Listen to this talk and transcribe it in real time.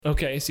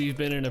Okay, so you've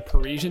been in a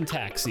Parisian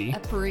taxi. A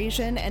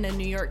Parisian and a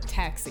New York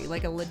taxi,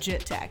 like a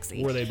legit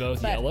taxi. Were they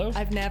both But yellow?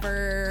 I've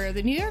never...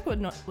 The New York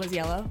one was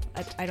yellow.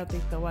 I don't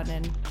think the one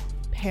in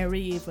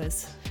Paris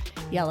was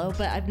yellow,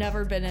 but I've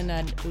never been in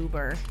an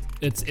Uber.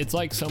 It's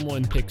like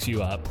someone picks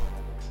you up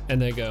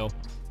and they go,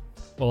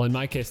 well, in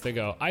my case, they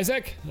go,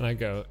 Isaac? And I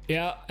go,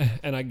 yeah.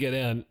 And I get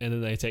in and then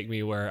they take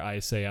me where I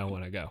say I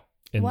want to go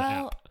in the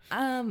app.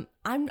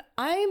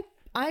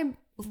 I'm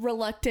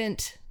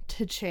reluctant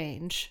to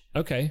change.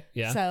 Okay,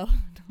 yeah. So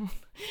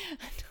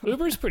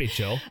Uber's pretty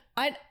chill.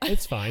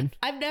 It's fine.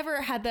 I've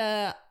never had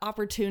the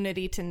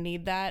opportunity to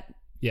need that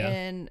Yeah.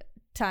 in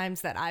times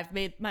that I've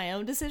made my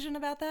own decision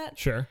about that.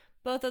 Sure.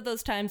 Both of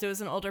those times it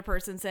was an older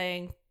person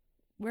saying,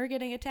 we're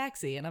getting a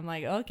taxi. And I'm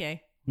like,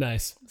 okay.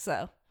 Nice.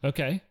 So,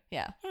 Okay.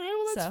 yeah. All right,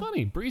 well, that's So.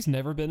 funny. Bree's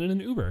never been in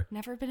an Uber.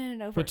 Never been in an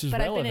Uber. Which is but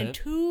relevant.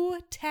 I've been in 2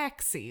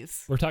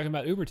 taxis. We're talking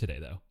about Uber today,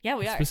 though. Yeah,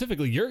 we are.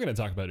 Specifically, you're going to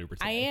talk about Uber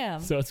today. I am.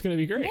 So it's going to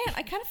be great. Man,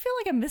 I kind of feel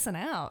like I'm missing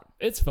out.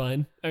 It's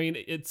fun. I mean,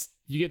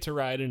 you get to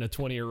ride in a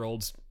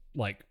 20-year-old's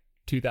like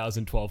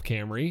 2012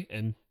 Camry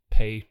and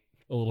pay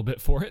a little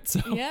bit for it. So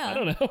Yeah. I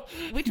don't know.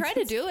 We tried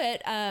to do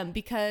it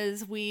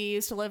because we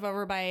used to live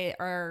over by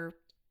our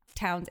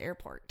town's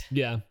airport.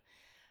 Yeah.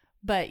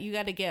 But you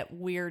got to get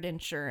weird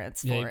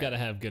insurance for Yeah, it. you've got to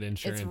have good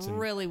insurance. It's and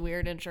really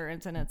weird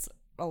insurance, and it's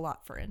a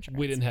lot for insurance.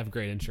 we didn't have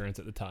great insurance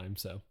at the time,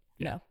 so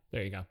yeah. No.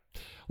 There you go.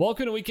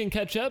 Welcome to Weekend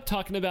Catch Up,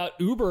 talking about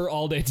Uber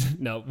all day.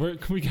 No,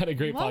 we got a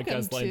great Welcome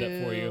podcast lined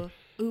up for you.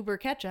 to Uber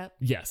Ketchup.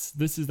 Yes,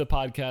 this is the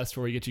podcast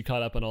where we get you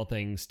caught up on all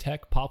things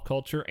tech, pop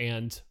culture,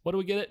 and what do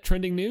we get it?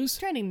 Trending news.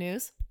 Trending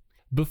news.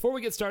 Before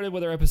we get started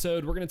with our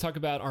episode, we're going to talk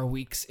about our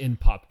weeks in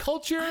pop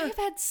culture. I've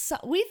had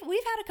we've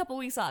had a couple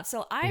weeks off,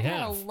 so I've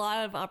had a have.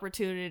 lot of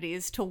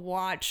opportunities to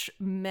watch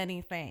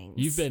many things.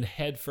 You've been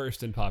head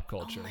first in pop Oh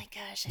culture. my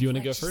gosh! Do you I've want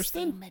to go watched first so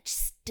then? much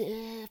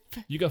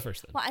stuff. You go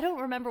first then. Well, I don't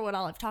remember what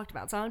all I've talked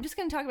about, so I'm just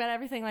going to talk about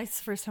everything like it's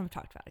the first time I've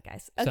talked about it,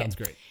 guys. Okay. Sounds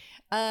great.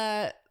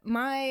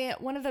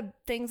 One of the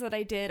things that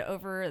I did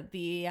over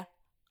the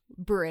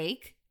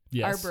break,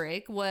 Yes. our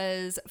break,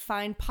 was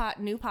find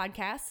new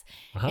podcasts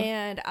Uh-huh.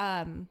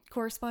 and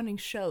corresponding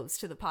shows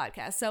to the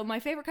podcast. So my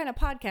favorite kind of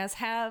podcasts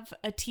have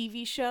a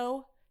TV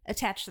show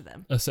attached to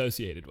them,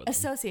 Associated with them.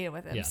 associated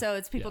with them. Yeah. So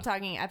it's people Yeah.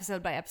 talking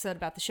episode by episode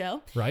about the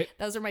show. Right?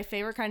 Those are my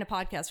favorite kind of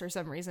podcasts for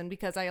some reason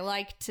because I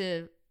like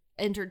to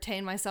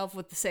entertain myself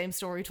with the same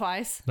story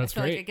twice. That's I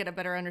feel great. like I get a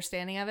better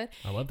understanding of it.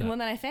 I love that. And one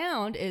that I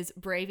found is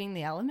Braving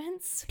the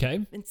Elements.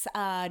 Okay. It's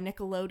a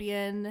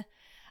Nickelodeon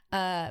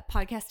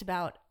podcast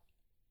about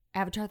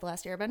Avatar: The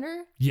Last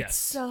Airbender. Yes.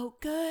 So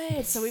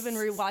good. So we've been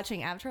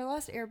rewatching Avatar: The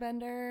Last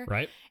Airbender.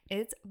 Right?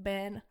 It's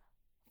been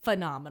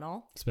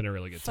phenomenal. It's been a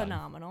really good time.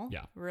 Phenomenal.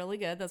 Yeah. Really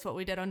good. That's what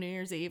we did on New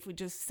Year's Eve. We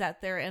just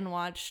sat there and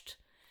watched.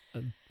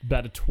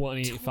 About a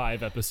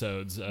 25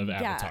 episodes of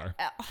Avatar.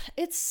 Yeah,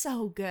 it's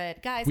so good,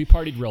 guys. We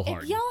partied real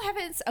hard. If y'all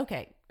haven't,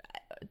 okay,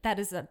 that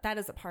is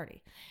a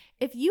party.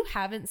 If you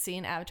haven't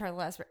seen Avatar: The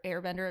Last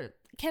Airbender,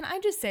 can I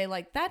just say,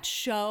 like, that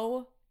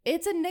show?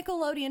 It's a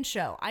Nickelodeon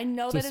show. I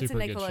know It's a that it's a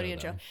super good Nickelodeon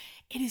show, show. though.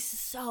 It is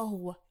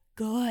so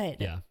good.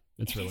 Yeah.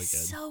 It's really good.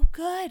 So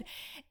good.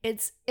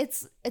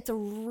 It's a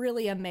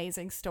really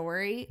amazing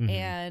story, Mhm.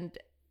 and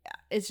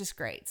it's just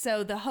great.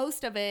 So the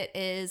host of it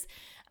is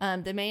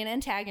the main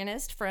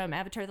antagonist from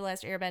Avatar: The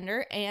Last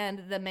Airbender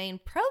and the main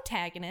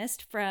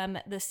protagonist from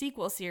the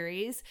sequel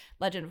series,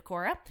 Legend of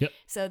Korra. Yep.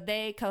 So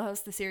they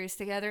co-host the series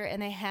together,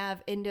 and they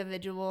have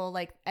individual,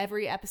 like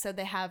every episode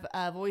they have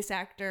a voice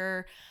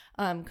actor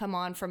come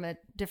on from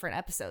different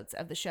episodes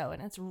of the show,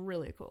 and it's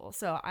really cool.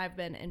 So I've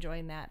been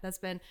enjoying that. That's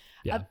been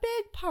Yeah. a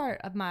big part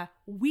of my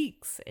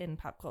weeks in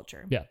pop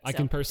culture. Yeah, I So,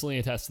 can personally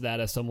attest to that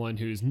as someone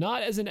who's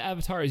not as into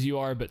Avatar as you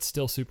are, but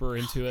still super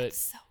into it.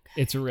 it's so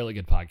good. It's a really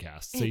good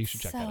podcast, so you It's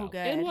should check so that out. good.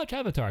 And watch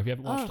Avatar if you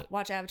haven't watched Oh, it.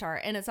 watch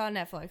Avatar, and it's on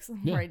Netflix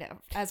Yeah. right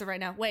now. As of right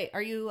now. Wait,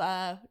 are you?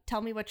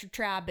 Tell me what your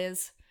tribe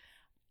is.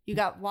 You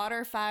got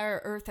water, fire,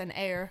 earth, and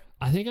air.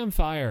 I think I'm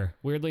fire,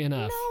 weirdly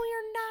enough. No,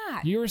 you're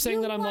not. You were saying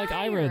You that I'm like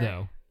liar. Iroh,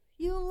 though.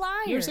 You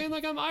liar. You were saying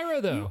like I'm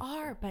Iroh, though. You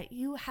are, but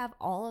you have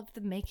all of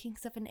the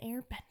makings of an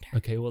airbender.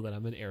 Okay, well then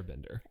I'm an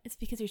airbender. It's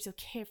because you're so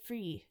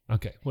carefree.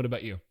 Okay, what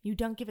about you? You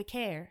don't give a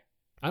care.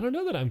 I don't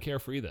know that I'm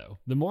carefree though.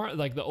 The more,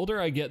 like, the older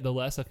I get, the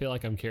less I feel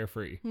like I'm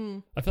carefree.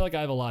 I feel like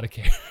I have a lot of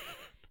care.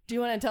 Do you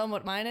want to tell them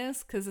what mine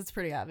is? Because it's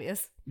pretty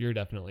obvious. You're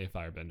definitely a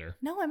firebender.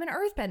 No, I'm an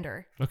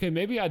earthbender. Okay,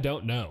 maybe I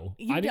don't know.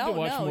 You I need to don't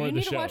watch know. more You of the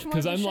need to show watch more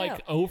because of the I'm like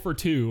show. 0 for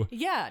 2.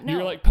 Yeah, no.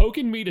 You're like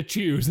poking me to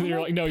choose, and I'm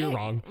you're like, no, you're hey,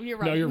 wrong. You're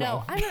wrong. No, you're no,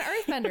 wrong. I'm an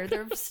earthbender.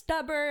 They're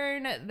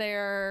stubborn.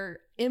 They're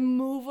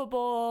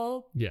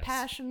immovable. Yes.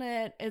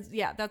 Passionate.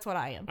 Yeah, that's what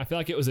I am. I feel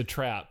like it was a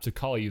trap to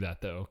call you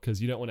that though,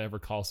 because you don't want to ever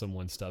call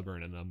someone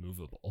stubborn and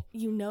unmovable.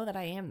 You know that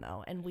I am,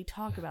 though, and we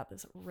talk about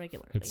this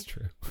regularly. It's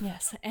true.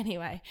 Yes.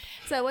 Anyway,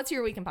 so what's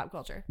your week in pop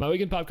culture? My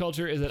week in pop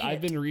culture is that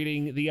I've been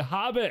reading The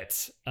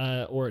Hobbit,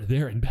 or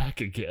There and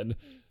Back Again,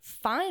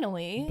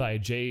 Finally, by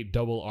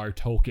J.R.R.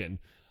 Tolkien.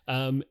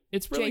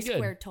 It's really J good.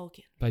 Squared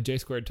Tolkien. By J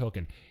Squared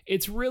Tolkien.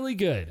 It's really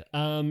good.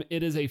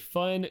 It is a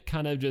fun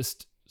kind of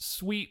just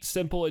sweet,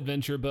 simple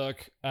adventure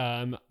book,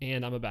 and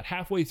I'm about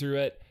halfway through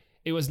it.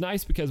 It was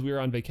nice because we were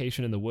on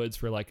vacation in the woods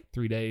for like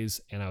 3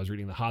 days, and I was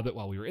reading The Hobbit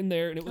while we were in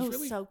there, and it was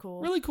really so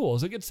cool. Really cool. It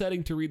was a good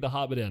setting to read The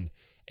Hobbit in,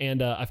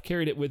 and I've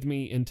carried it with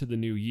me into the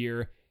new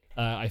year.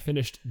 I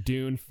finished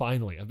Dune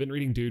finally. I've been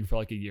reading Dune for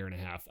like a year and a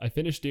half. I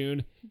finished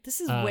Dune.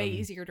 This is way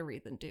easier to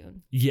read than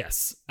Dune.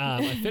 Yes.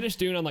 I finished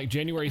Dune on like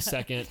January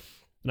 2nd,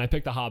 and I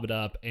picked The Hobbit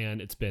up, and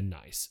it's been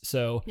nice.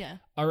 So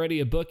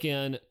already a book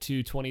in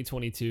to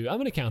 2022. I'm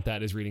going to count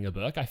that as reading a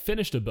book. I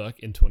finished a book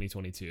in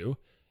 2022.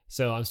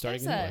 So I'm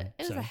starting a new one.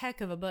 It was a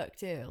heck of a book,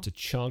 too. It's a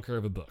chunker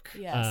of a book.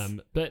 Yes.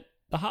 But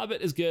The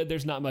Hobbit is good.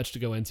 There's not much to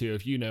go into.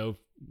 If you know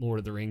Lord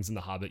of the Rings and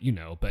The Hobbit, you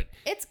know. But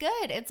it's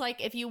good. It's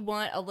like if you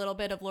want a little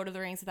bit of Lord of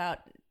the Rings without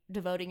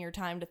devoting your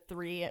time to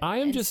 3 I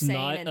am just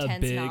not a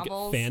big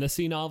novels.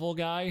 fantasy novel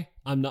guy.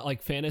 I'm not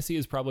like fantasy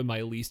is probably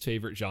my least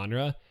favorite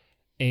genre.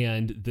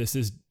 And this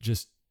is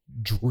just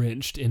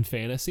drenched in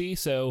fantasy.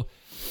 So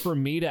for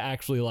me to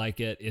actually like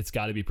it, it's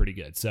got to be pretty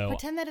good. So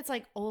pretend that it's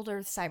like older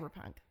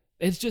cyberpunk.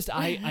 It's just,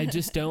 I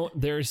just don't,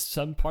 there's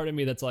some part of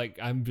me that's like,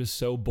 I'm just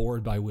so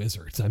bored by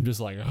wizards. I'm just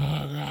like, oh,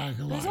 God,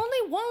 come There's on.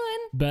 only one.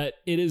 But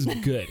it is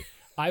good.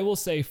 I will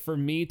say for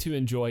me to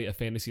enjoy a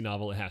fantasy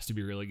novel, it has to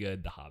be really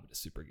good. The Hobbit is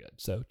super good.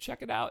 So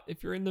check it out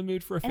if you're in the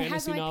mood for a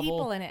fantasy novel. It has my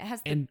people in it. It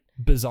has and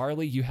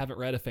bizarrely, you haven't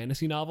read a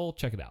fantasy novel,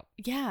 check it out.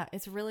 Yeah,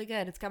 it's really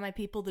good. It's got my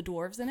people, the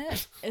dwarves, in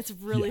it. It's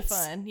really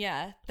fun.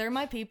 Yeah, they're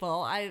my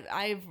people.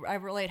 I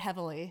relate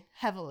heavily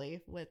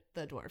with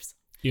the dwarves.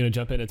 You want to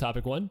jump into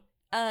topic 1?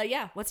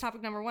 Yeah. What's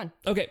topic number 1?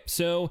 Okay,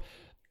 so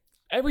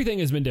everything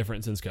has been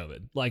different since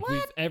COVID. Like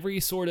every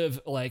sort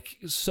of like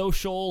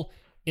social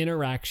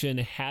interaction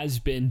has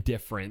been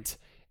different,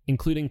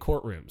 including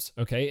courtrooms.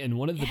 Okay, and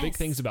one of the big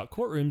things about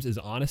courtrooms is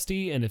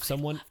honesty, and if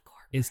someone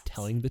is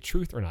telling the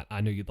truth or not.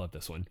 I know you'd love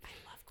this one.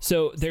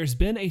 So there's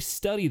been a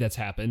study that's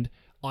happened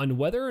on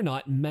whether or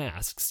not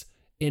masks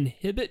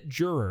inhibit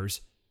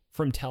jurors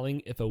from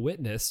telling if a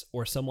witness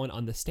or someone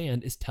on the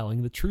stand is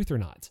telling the truth or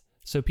not.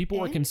 So people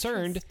were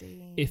concerned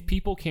if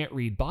people can't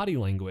read body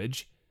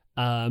language,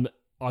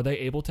 are they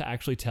able to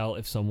actually tell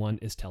if someone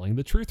is telling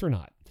the truth or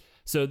not?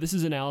 So this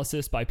is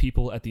analysis by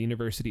people at the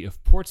University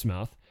of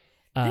Portsmouth.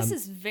 This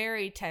is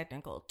very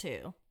technical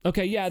too.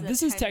 Okay, yeah,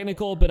 this is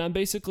technical, but I'm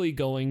basically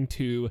going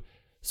to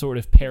sort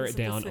of pare it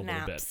down a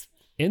little bit.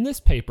 In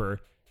this paper,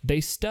 they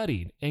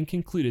studied and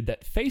concluded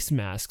that face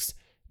masks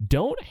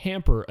don't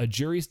hamper a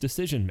jury's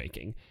decision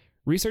making.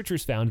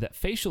 Researchers found that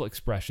facial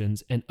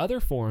expressions and other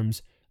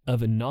forms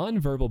of a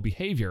nonverbal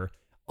behavior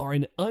are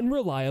an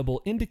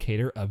unreliable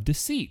indicator of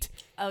deceit.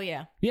 Oh,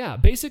 yeah. Yeah,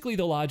 basically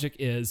the logic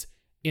is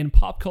in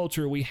pop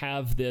culture, we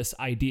have this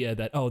idea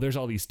that, oh, there's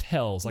all these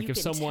tells. Like if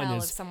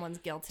someone's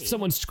guilty.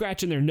 Someone's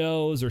scratching their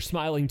nose or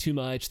smiling too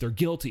much, they're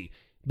guilty.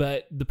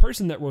 But the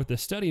person that wrote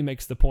this study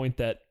makes the point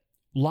that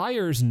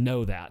liars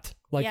know that.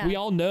 Like we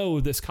all know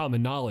this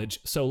common knowledge,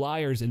 so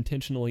liars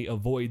intentionally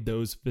avoid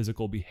those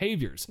physical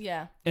behaviors.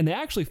 Yeah. And they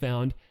actually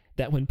found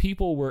that when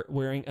people were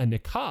wearing a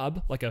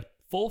niqab, like a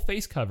full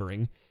face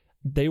covering,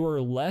 they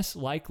were less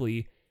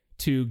likely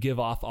to give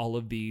off all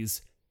of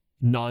these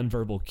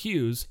nonverbal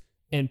cues,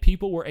 and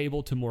people were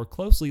able to more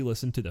closely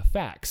listen to the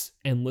facts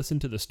and listen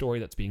to the story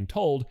that's being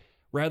told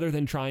rather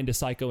than trying to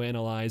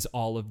psychoanalyze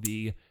all of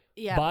the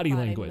body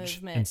language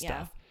movement, and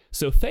stuff.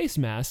 So face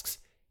masks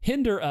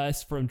hinder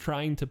us from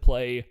trying to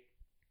play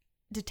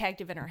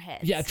detective in our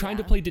heads. Yeah, trying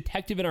to play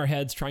detective in our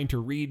heads, trying to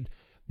read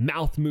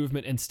mouth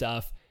movement and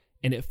stuff,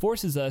 and it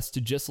forces us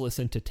to just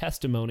listen to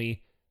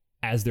testimony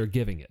as they're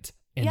giving it.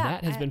 And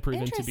that has been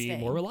proven to be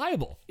more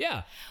reliable.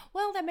 Yeah.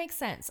 Well, that makes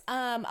sense.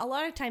 A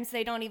lot of times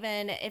they don't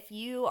even, if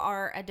you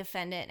are a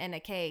defendant in a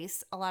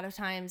case, a lot of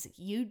times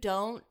you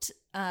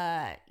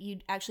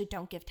actually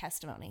don't give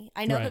testimony.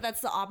 I know that that's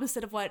the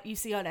opposite of what you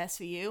see on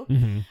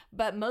SVU,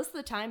 but most of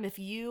the time, if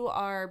you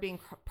are being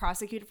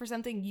prosecuted for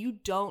something, you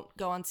don't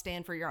go on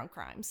stand for your own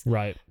crimes.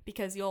 Right.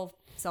 Because you'll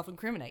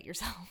self-incriminate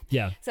yourself.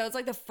 Yeah. So it's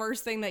like the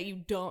first thing that you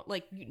don't,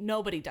 like,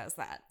 nobody does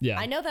that. Yeah.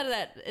 I know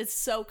that is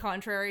so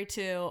contrary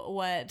to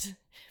what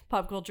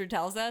pop culture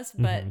tells us,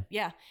 but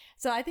yeah.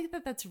 So I think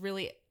that that's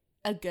really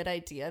a good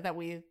idea that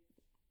we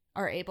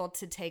are able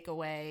to take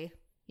away,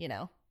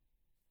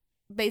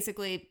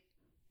 basically,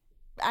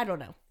 I don't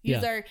know,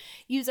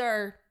 use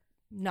our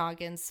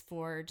noggins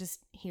for just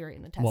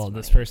hearing the testimony. Well,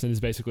 this person is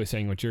basically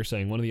saying what you're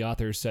saying. One of the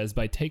authors says,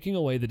 by taking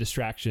away the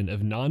distraction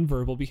of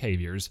nonverbal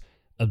behaviors,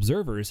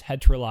 observers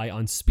had to rely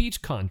on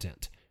speech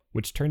content,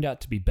 which turned out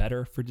to be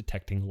better for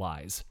detecting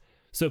lies.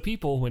 So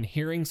people, when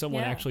hearing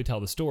someone actually tell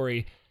the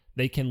story,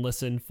 they can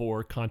listen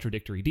for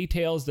contradictory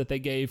details that they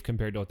gave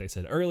compared to what they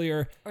said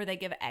earlier. Or they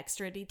give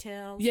extra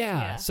details.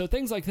 Yeah, so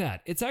things like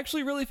that. It's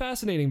actually really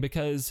fascinating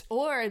because...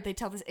 Or they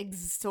tell this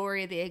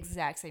story the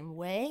exact same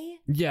way.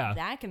 Yeah.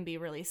 That can be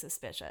really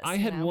suspicious. I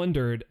had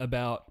wondered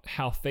about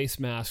how face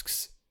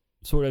masks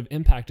sort of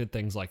impacted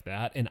things like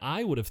that, and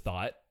I would have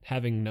thought,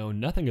 having known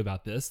nothing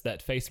about this,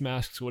 that face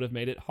masks would have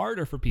made it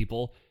harder for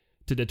people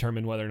to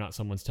determine whether or not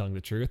someone's telling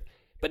the truth.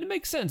 But it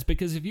makes sense,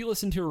 because if you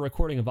listen to a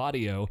recording of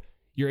audio,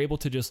 you're able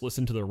to just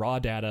listen to the raw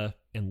data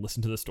and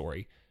listen to the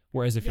story.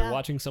 Whereas if you're Yeah.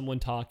 watching someone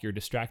talk, you're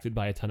distracted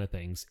by a ton of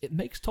things. It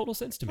makes total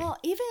sense to me. Well,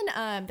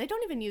 even they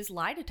don't even use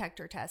lie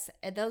detector tests.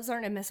 Those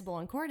aren't admissible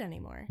in court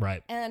anymore.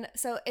 Right. And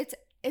so it's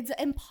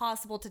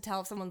impossible to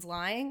tell if someone's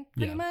lying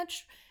pretty Yeah.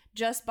 much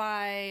just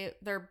by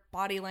their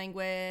body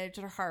language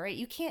or heart rate.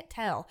 You can't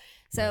tell.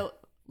 So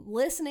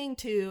listening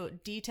to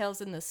details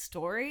in the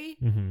story,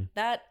 Mm-hmm.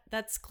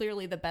 that's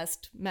clearly the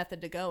best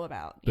method to go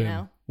about, Boom. you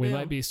know? We Boom.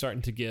 might be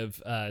starting to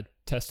give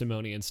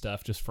testimony and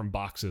stuff just from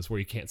boxes where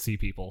you can't see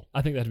people.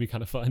 I think that'd be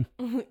kind of fun.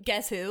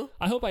 Guess who?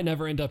 I hope I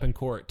never end up in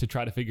court to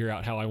try to figure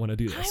out how I want to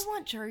do I this.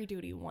 want jury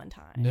duty one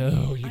time.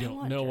 No, you I don't.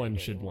 want No jury one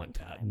duty should one want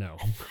that. time. No.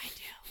 I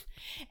do.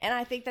 And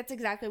I think that's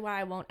exactly why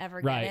I won't ever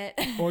Right.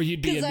 get it. Or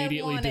you'd be 'Cause I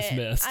immediately want it.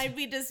 dismissed. I'd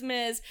be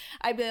dismissed.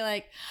 I'd be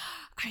like,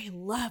 I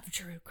love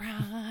true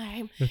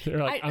crime. They're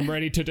like, I'm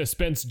ready to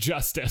dispense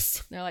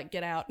justice. They're like,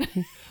 get out.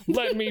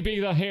 Let me be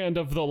the hand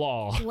of the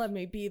law. Let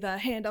me be the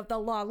hand of the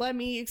law. Let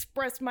me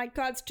express my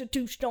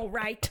constitutional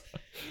right.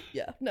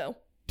 Yeah, no.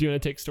 Do you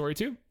want to take story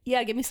 2?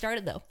 Yeah, get me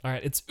started though. All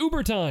right, it's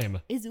Uber time.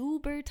 Is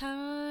Uber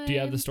time? Do you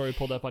have the story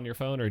pulled up on your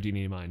phone or do you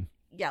need mine?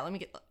 Yeah, let me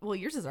get. Well,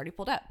 yours is already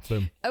pulled up.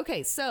 Boom.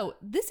 Okay, so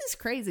this is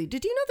crazy.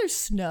 Did you know there's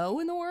snow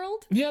in the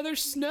world? Yeah,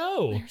 there's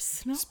snow. There's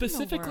snow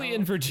Specifically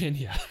in in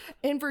Virginia.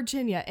 in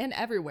Virginia and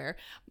everywhere.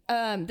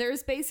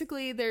 There's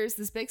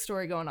this big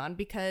story going on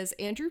because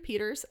Andrew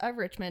Peters of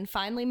Richmond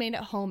finally made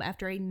it home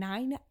after a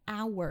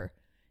 9-hour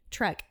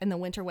trek in the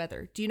winter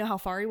weather. Do you know how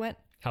far he went?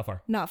 How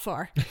far? Not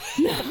far.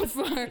 Not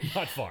far.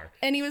 Not far.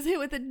 And he was hit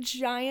with a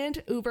giant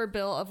Uber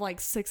bill of like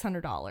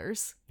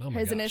 $600. Oh my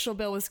His gosh. initial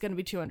bill was going to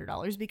be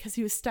 $200 because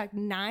he was stuck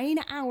 9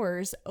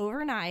 hours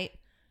overnight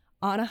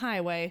on a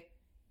highway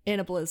in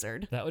a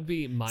blizzard. That would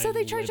be my So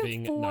they charged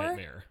living him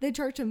nightmare. They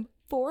charged him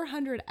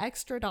 $400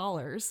 extra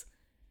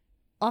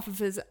off of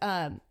his.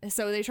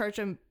 So they charged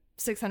him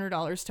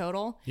 $600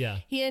 total. Yeah.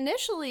 He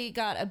initially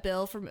got a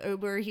bill from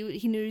Uber.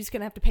 He knew he was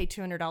gonna have to pay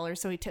 $200,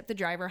 so he tipped the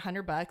driver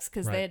 $100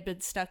 because Right. they had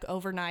been stuck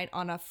overnight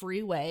on a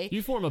freeway.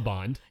 You form a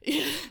bond.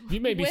 You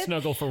maybe With-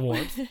 snuggle for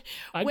warmth.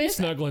 I'd be with-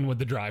 snuggling with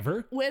the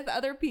driver. with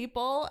other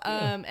people.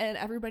 Yeah. And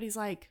everybody's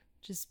like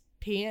just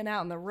peeing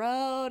out in the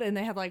road, and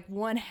they had like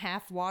one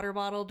half water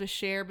bottle to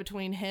share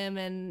between him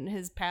and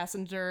his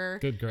passenger.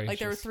 Good gracious. Like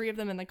there were 3 of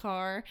them in the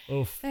car.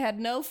 Oof. They had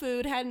no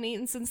food, hadn't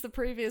eaten since the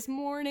previous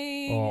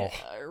morning. Oh.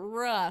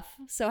 Rough.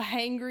 So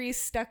hangry,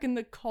 stuck in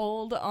the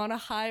cold on a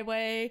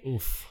highway.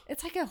 Oof.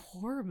 It's like a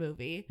horror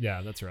movie.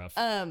 Yeah, that's rough.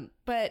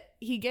 But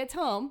he gets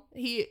home.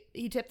 He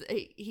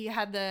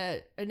had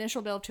the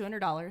initial bill of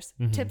 $200.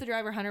 Mhm. Tipped the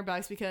driver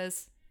 $100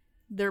 because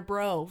they're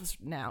bros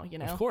now, you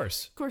know. Of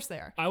course. Of course they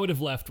are. I would have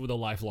left with a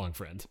lifelong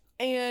friend.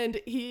 And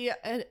he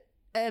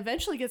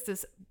eventually gets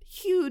this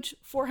huge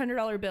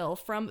 $400 bill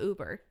from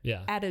Uber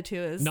Yeah. added to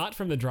his. Not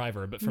from the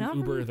driver, but from Not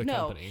Uber, from- the no.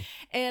 company.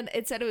 And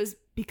it said it was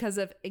because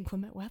of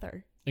inclement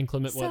weather.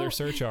 Inclement So- weather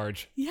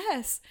surcharge.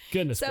 Yes.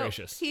 Goodness So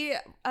gracious. he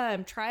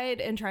tried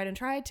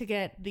to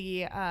get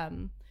the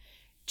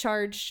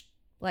charge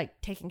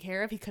like taken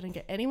care of. He couldn't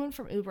get anyone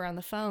from Uber on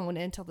the phone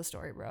until the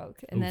story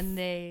broke, and then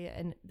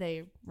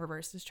they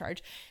reversed his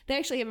charge. They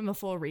actually gave him a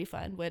full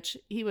refund, which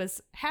he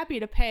was happy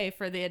to pay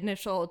for the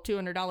initial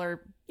 $200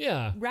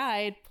 Yeah.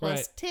 ride plus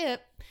Right.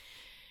 tip,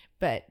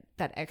 but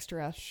that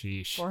extra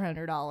Sheesh.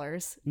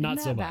 $400 Not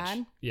isn't so that much.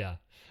 bad? Yeah.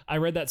 I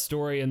read that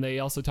story and they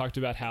also talked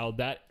about how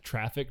that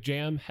traffic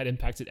jam had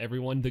impacted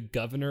everyone. The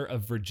governor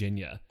of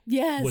Virginia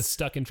Yes, was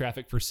stuck in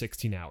traffic for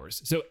 16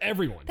 hours. So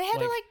everyone. they had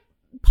to like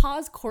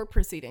pause court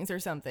proceedings or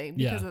something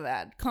because Yeah. of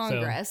that.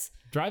 Congress.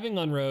 Driving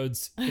on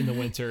roads in the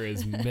winter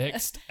is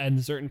mixed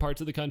in certain parts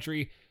of the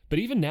country. But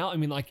even now, I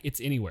mean, like, it's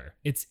anywhere.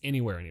 It's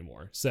anywhere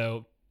anymore.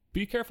 So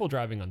be careful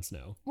driving on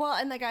snow. Well,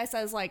 and the guy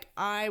says, like,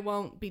 I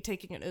won't be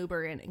taking an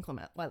Uber in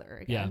inclement weather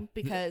again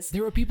because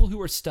There were people who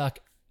were stuck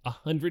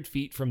 100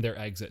 feet from their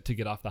exit to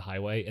get off the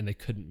highway and they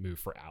couldn't move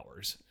for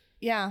hours.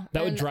 yeah,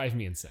 That would and- drive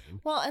me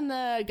insane. Well, and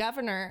the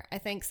governor, I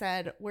think,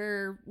 said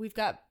we've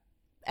got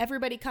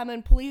everybody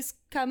coming, police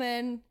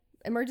coming,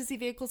 emergency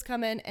vehicles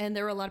coming, and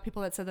there were a lot of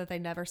people that said that they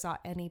never saw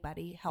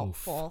anybody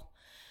helpful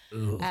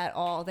Ugh. at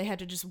all. They had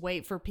to just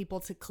wait for people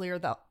to clear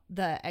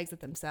the exit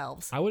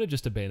themselves. I would have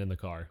just abandoned the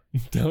car.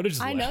 I would have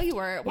just I know left. you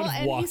were. Would Well, have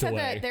and he walked said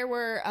away. that there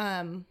were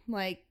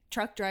like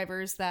truck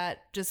drivers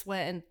that just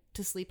went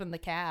to sleep in the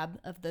cab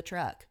of the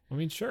truck. I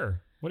mean,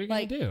 sure. What are you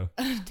Like, going to do?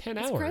 It's 10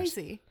 It's hours.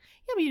 crazy.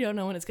 Yeah, but you don't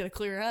know when it's going to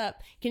clear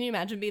up. Can you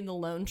imagine being the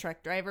lone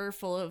truck driver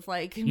full of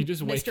like You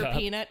just wake Mr. up.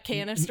 Peanut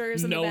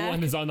canisters in No the back?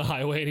 one is on the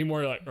highway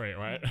anymore. You're like, wait,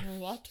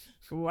 what?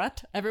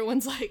 What?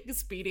 Everyone's like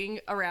speeding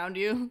around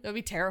you. That'd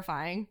be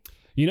terrifying.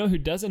 You know who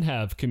doesn't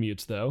have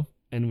commutes, though,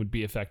 and would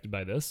be affected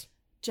by this?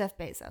 Jeff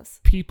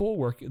Bezos. People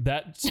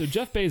so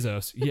Jeff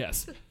Bezos,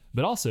 yes,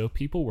 but also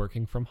people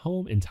working from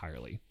home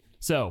entirely.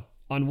 So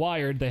on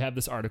Wired, they have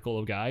this article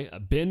of a guy,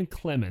 Ben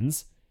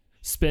Clemens,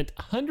 spent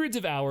hundreds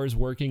of hours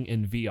working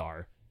in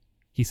VR.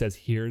 He says,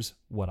 here's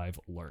what I've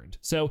learned.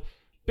 So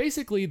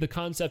basically the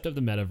concept of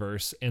the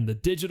metaverse and the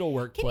digital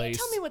workplace.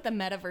 Can you tell me what the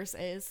metaverse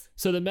is?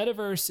 So the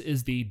metaverse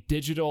is the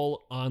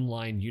digital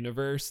online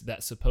universe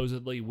that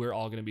supposedly we're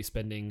all going to be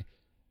spending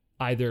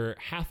either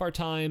half our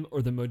time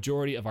or the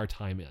majority of our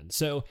time in.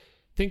 So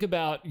think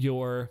about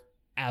your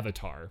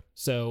avatar.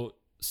 So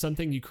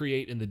something you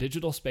create in the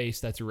digital space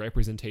that's a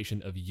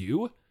representation of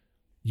you.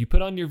 You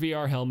put on your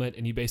VR helmet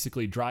and you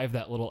basically drive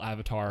that little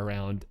avatar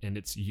around and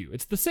it's you.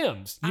 It's The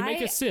Sims. You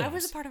make a Sims. I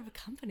was a part of a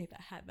company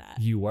that had that.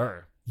 You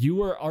were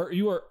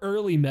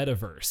early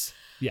metaverse.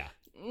 Yeah.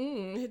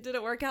 It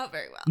didn't work out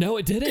very well. No,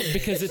 it didn't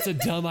because it's a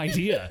dumb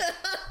idea.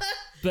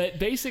 But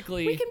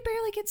basically, we can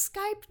barely get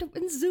Skype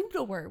and Zoom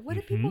to work. What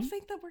do people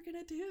think that we're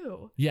going to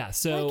do? Yeah,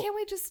 so why can't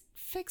we just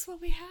fix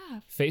what we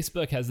have?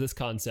 Facebook has this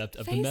concept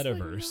of the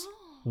metaverse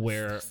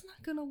where it's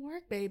not going to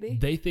work, baby.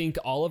 They think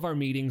all of our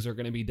meetings are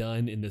going to be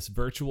done in this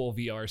virtual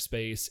VR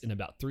space in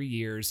about 3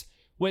 years,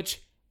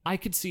 which I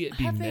could see it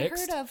be have mixed.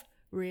 Have they heard of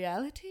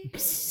reality?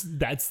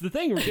 That's the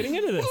thing. We're getting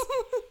into this.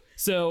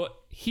 So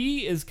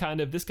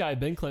this guy,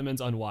 Ben Clemens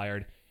on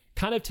Wired,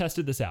 kind of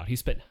tested this out. He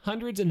spent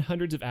hundreds and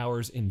hundreds of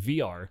hours in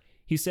VR.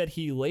 He said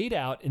he laid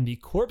out in the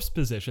corpse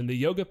position, the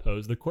yoga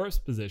pose, the corpse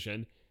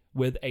position,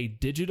 with a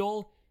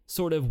digital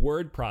sort of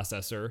word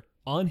processor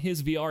on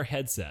his VR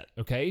headset,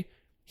 okay?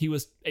 He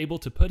was able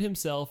to put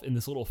himself in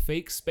this little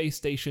fake space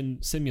station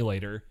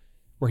simulator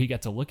where he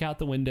got to look out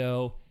the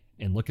window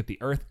and look at the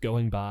Earth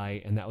going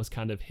by, and that was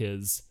kind of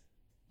his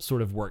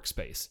sort of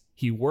workspace.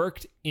 He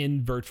worked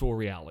in virtual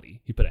reality.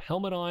 He put a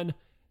helmet on.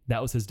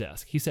 That was his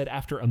desk. He said,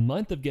 after a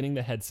month of getting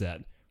the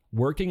headset,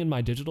 working in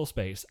my digital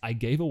space, I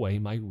gave away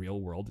my real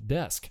world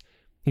desk.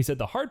 He said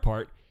the hard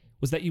part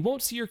was that you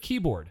won't see your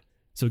keyboard.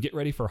 So get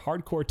ready for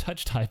hardcore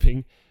touch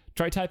typing.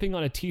 Try typing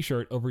on a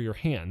t-shirt over your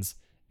hands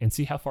and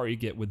see how far you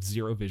get with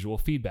zero visual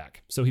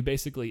feedback. So he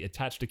basically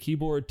attached a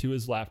keyboard to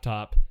his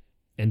laptop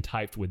and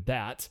typed with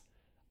that.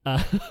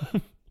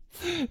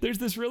 There's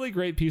this really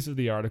great piece of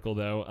the article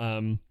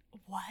though.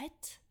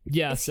 What?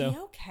 Yeah, Is he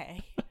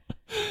okay?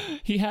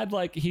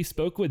 He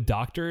spoke with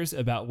doctors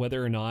about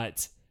whether or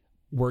not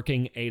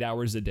working 8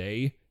 hours a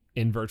day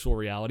in virtual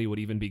reality would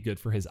even be good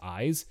for his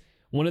eyes.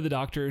 One of the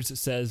doctors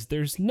says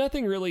there's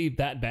nothing really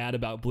that bad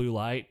about blue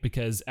light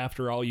because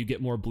after all, you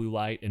get more blue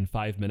light in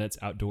 5 minutes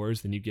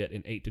outdoors than you get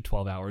in 8 to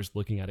 12 hours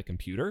looking at a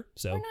computer.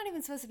 So we're not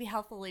even supposed to be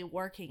healthily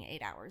working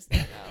 8 hours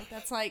there, though.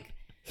 That's like...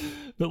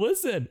 But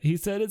listen, he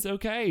said it's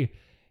okay.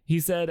 He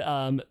said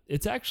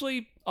it's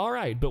actually all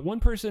right, but one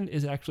person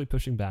is actually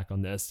pushing back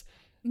on this.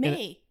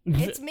 Me.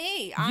 It's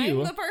me.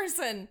 I'm the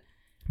person.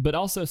 But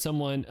also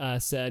someone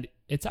said,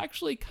 it's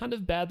actually kind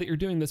of bad that you're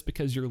doing this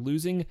because you're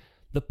losing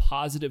the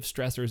positive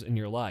stressors in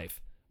your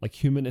life, like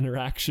human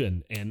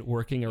interaction and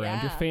working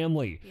around your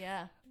family.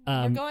 Yeah.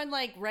 You're going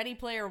like Ready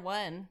Player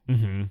One.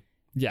 Mm-hmm.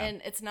 Yeah.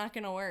 And it's not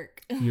going to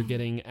work. You're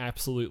getting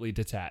absolutely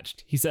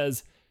detached. He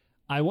says,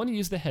 I want to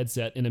use the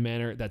headset in a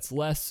manner that's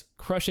less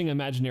crushing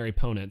imaginary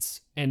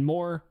opponents and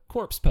more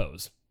corpse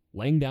pose,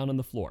 laying down on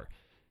the floor.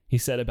 He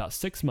said about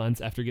 6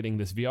 months after getting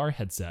this VR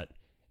headset,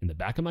 in the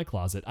back of my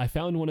closet, I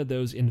found one of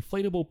those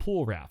inflatable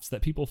pool rafts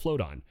that people float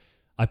on.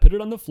 I put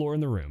it on the floor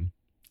in the room.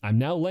 I'm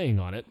now laying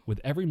on it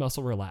with every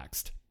muscle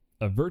relaxed.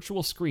 A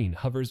virtual screen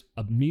hovers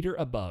a meter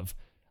above,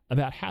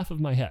 about half of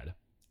my head,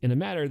 in a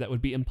manner that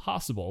would be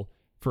impossible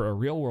for a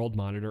real-world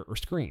monitor or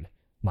screen.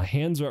 My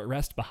hands are at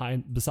rest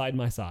beside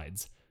my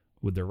sides,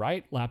 with the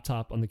right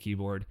laptop on the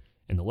keyboard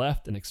and the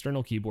left an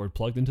external keyboard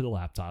plugged into the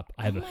laptop.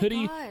 I have a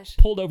hoodie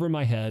pulled over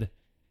my head.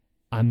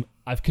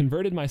 I've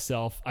covered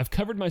myself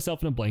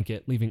in a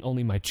blanket, leaving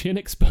only my chin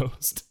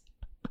exposed.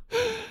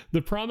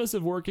 The promise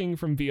of working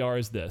from VR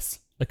is this: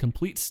 a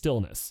complete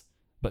stillness,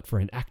 but for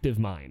an active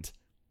mind.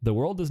 The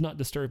world does not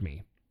disturb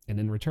me, and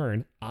in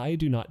return, I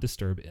do not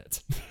disturb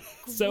it.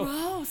 So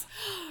gross.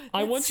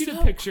 I want you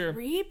to picture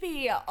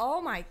creepy. Oh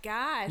my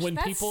gosh.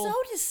 That's so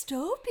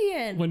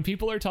dystopian. When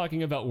people are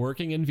talking about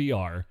working in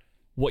VR,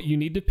 what you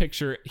need to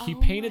picture, he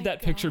painted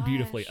that picture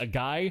beautifully. A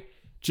guy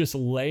just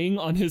laying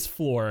on his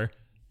floor,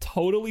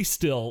 totally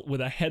still with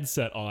a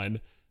headset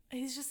on.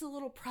 He's just a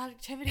little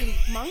productivity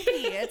monkey.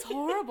 It's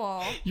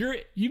horrible.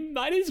 You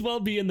might as well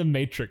be in the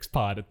Matrix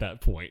pod at that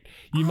point.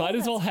 You might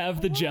as well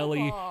have the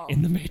jelly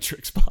in the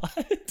Matrix pod.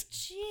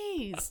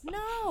 Jeez,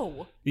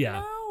 no. Yeah.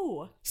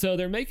 No. So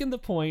they're making the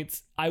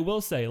points. I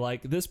will say,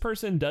 like, this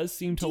person does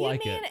seem to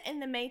like it. Do you mean in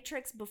the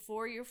Matrix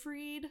before you're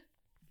freed?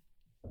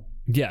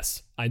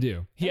 Yes, I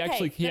do. He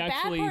actually bad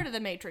part of the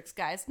Matrix,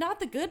 guys, not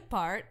the good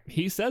part.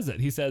 He says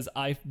it. He says,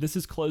 this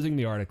is closing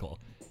the article.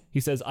 He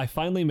says, I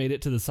finally made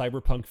it to the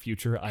cyberpunk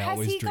future I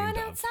always dreamed of.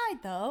 Has he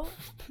gone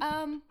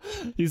outside,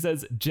 though? He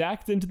says,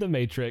 jacked into the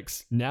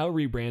Matrix, now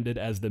rebranded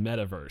as the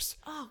Metaverse.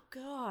 Oh,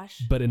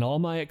 gosh. But in all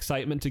my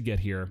excitement to get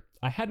here,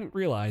 I hadn't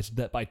realized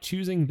that by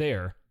choosing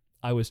there,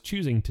 I was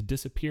choosing to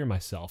disappear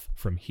myself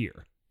from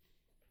here.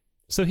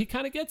 So he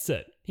kind of gets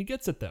it. He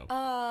gets it,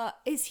 though.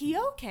 Is he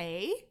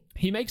okay?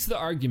 He makes the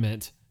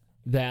argument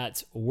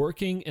that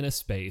working in a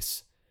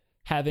space,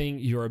 having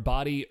your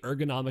body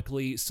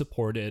ergonomically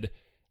supported,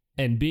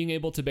 and being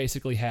able to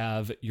basically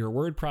have your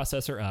word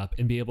processor up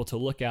and be able to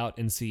look out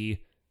and see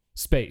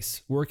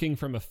space, working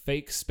from a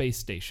fake space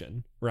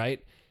station,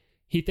 right?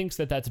 He thinks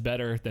that that's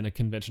better than a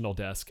conventional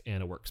desk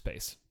and a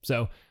workspace.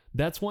 So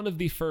that's one of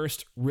the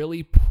first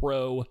really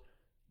pro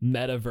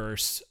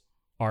metaverse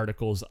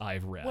articles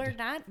I've read. We're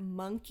not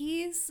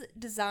monkeys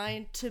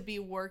designed to be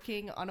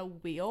working on a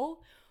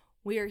wheel.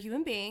 We are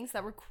human beings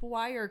that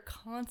require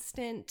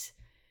constant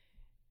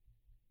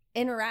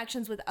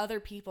interactions with other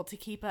people to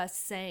keep us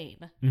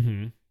sane.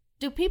 Mm-hmm.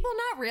 Do people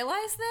not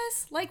realize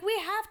this? Like, we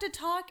have to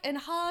talk and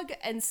hug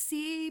and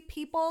see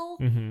people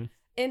Mm-hmm.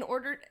 in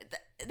order.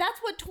 That's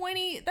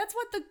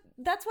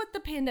what the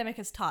pandemic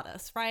has taught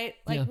us, right?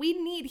 Like, Yeah. we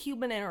need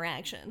human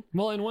interaction.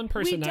 Well, and one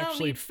person We don't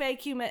actually need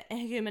fake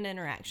human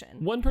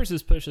interaction. one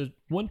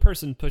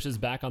person pushes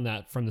back on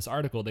that from this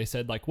article. They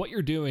said, like, what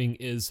you're doing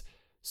is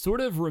sort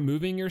of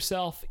removing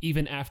yourself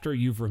even after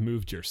you've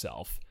removed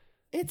yourself.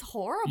 It's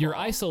horrible. You're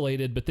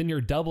isolated, but then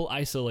you're double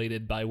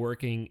isolated by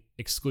working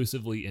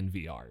exclusively in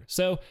VR.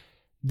 So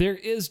there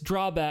is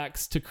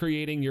drawbacks to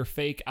creating your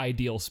fake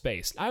ideal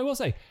space. I will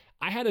say,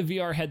 I had a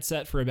VR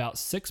headset for about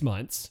 6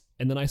 months,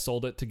 and then I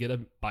sold it to get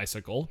a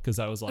bicycle because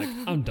I was like,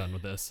 I'm done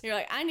with this. You're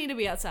like, I need to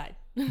be outside.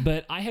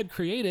 But I had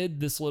created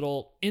this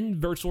little, in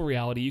virtual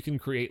reality, you can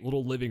create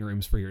little living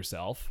rooms for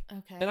yourself.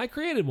 Okay. And I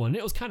created one.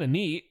 It was kind of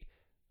neat,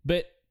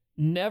 but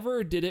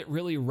never did it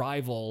really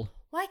rival.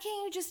 Why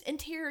can't you just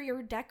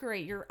interior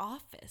decorate your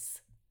office?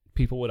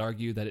 People would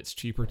argue that it's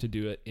cheaper to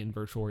do it in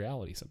virtual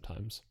reality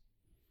sometimes.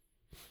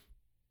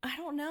 I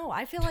don't know.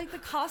 I feel like the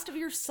cost of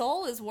your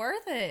soul is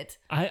worth it.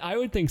 I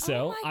would think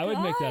so. Oh my I would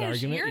make that gosh,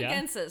 argument. You're yeah.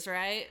 against this,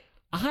 right?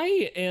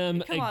 I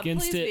am Come on,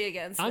 against please it. be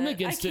against I'm it.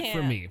 against I it for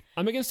can't. me.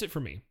 I'm against it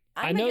for me.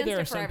 I I'm know against there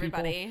it are for some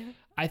everybody. people.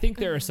 I think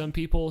there are some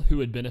people who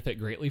would benefit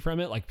greatly from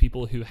it, like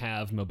people who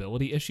have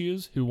mobility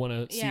issues, who want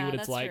to see Yeah, what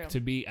it's that's like true. to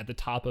be at the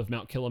top of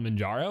Mount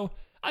Kilimanjaro.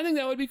 I think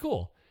that would be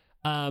cool.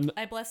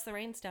 I bless the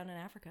rains down in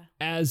Africa.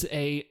 As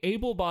a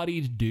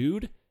able-bodied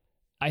dude,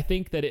 I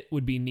think that it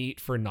would be neat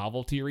for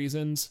novelty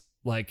reasons.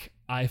 Like,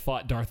 I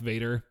fought Darth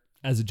Vader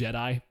as a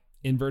Jedi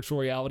in virtual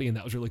reality, and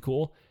that was really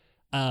cool.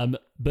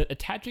 But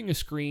attaching a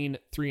screen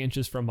 3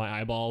 inches from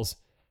my eyeballs,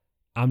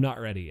 I'm not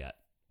ready yet.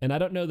 And I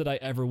don't know that I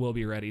ever will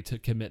be ready to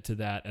commit to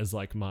that as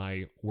like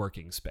my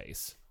working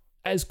space.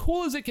 As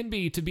cool as it can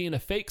be to be in a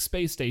fake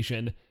space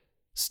station,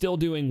 still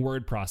doing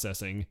word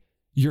processing,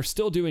 you're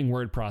still doing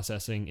word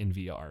processing in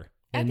VR.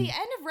 At the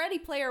end of Ready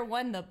Player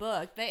One, the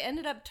book, they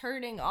ended up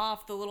turning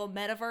off the little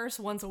metaverse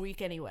once a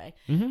week anyway.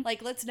 Mhm.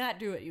 Like, let's not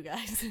do it, you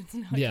guys. It's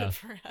not Yeah. good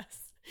for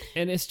us.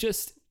 And it's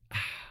just,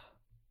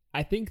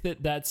 I think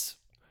that's,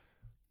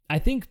 I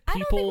think I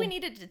people. don't think we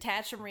need to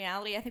detach from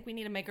reality. I think we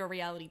need to make our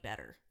reality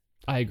better.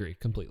 I agree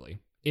completely.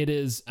 It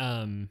is,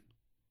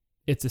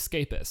 it's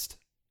escapist.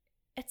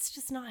 It's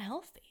just not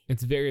healthy.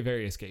 It's very,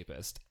 very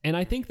escapist. And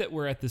I think that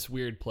we're at this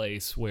weird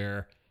place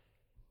where,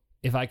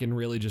 if I can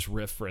really just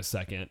riff for a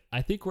second,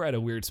 I think we're at a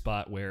weird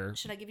spot where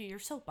Should I give you your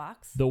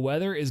soapbox? the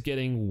weather is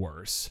getting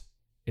worse.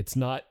 It's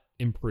not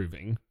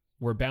improving.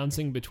 We're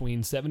bouncing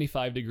between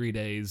 75-degree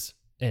days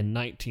and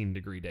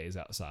 19-degree days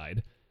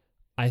outside.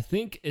 I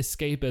think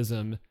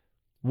escapism,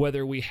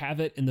 whether we have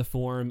it in the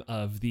form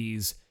of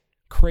these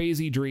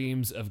crazy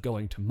dreams of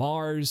going to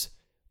Mars,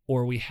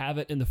 or we have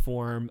it in the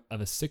form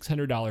of a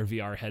 $600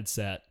 VR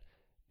headset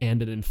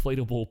and an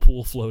inflatable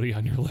pool floaty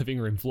on your living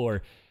room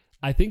floor,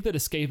 I think that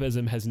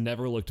escapism has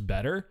never looked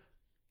better,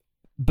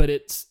 but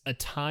it's a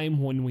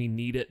time when we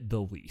need it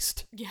the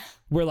least. Yeah.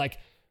 We're like,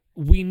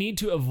 we need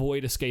to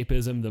avoid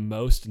escapism the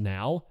most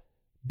now,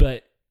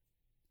 but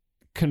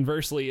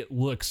conversely, it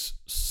looks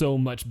so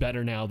much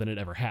better now than it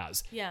ever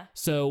has. Yeah.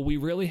 So we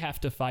really have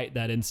to fight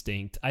that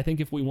instinct. I think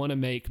if we want to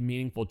make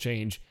meaningful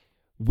change,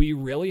 we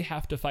really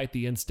have to fight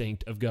the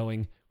instinct of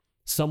going,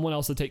 someone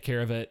else will take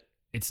care of it.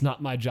 It's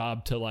not my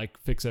job to like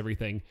fix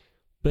everything.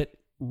 But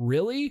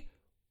really,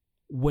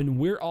 when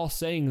we're all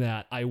saying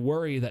that, I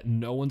worry that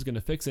no one's going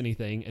to fix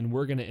anything and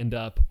we're going to end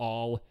up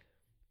all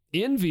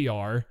in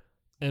VR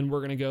and we're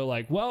going to go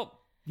like, well,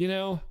 you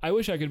know, I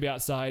wish I could be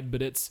outside,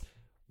 but it's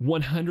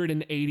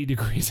 180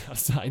 degrees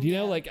outside. You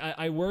know, like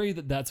I worry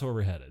that that's where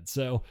we're headed.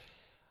 So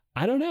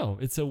I don't know.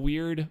 It's a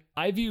weird,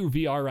 I view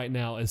VR right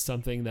now as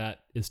something that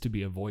is to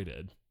be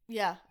avoided.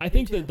 Yeah. I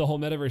think that the whole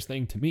metaverse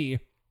thing to me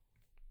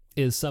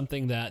is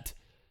something that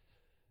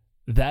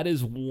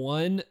is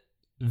one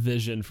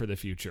vision for the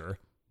future.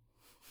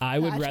 I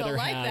would rather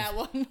like have that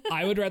one.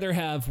 I would rather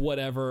have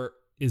whatever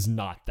is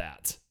not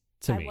that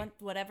to me. I want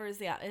whatever is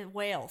the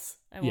whales.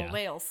 I want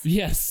whales.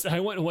 Yes, I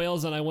want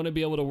whales, and I want to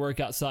be able to work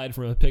outside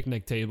from a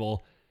picnic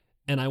table,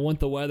 and I want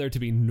the weather to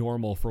be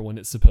normal for when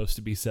it's supposed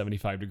to be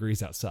 75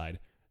 degrees outside,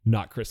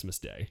 not Christmas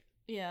Day.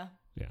 Yeah.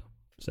 Yeah.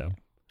 So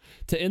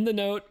to end the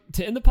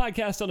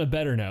podcast on a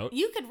better note.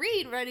 You could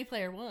read Ready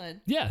Player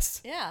One. Yes.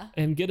 Yeah.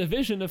 And get a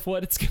vision of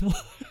what it's going to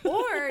look like.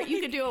 Or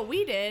you could do what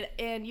we did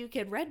and you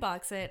could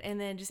Redbox it and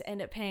then just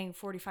end up paying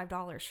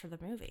 $45 for the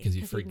movie. Because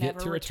you forget never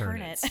to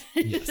return it.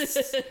 it.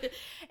 Yes.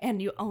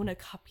 And you own a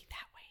copy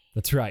that way.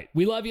 That's right.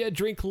 We love you.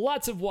 Drink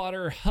lots of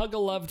water. Hug a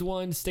loved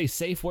one. Stay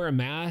safe. Wear a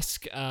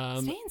mask.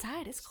 Stay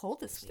inside. It's cold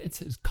this week.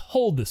 It's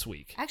cold this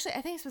week. Actually,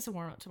 I think it's supposed to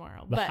warm up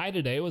tomorrow. The high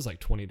today was like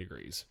 20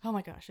 degrees. Oh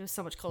my gosh, it was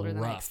so much colder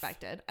than I Rough.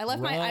 expected. I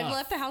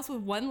left the house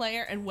with one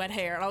layer and wet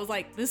hair, and I was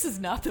like, this is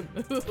not the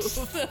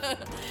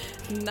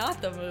move. Not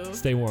the move.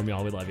 Stay warm,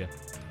 y'all. We love you.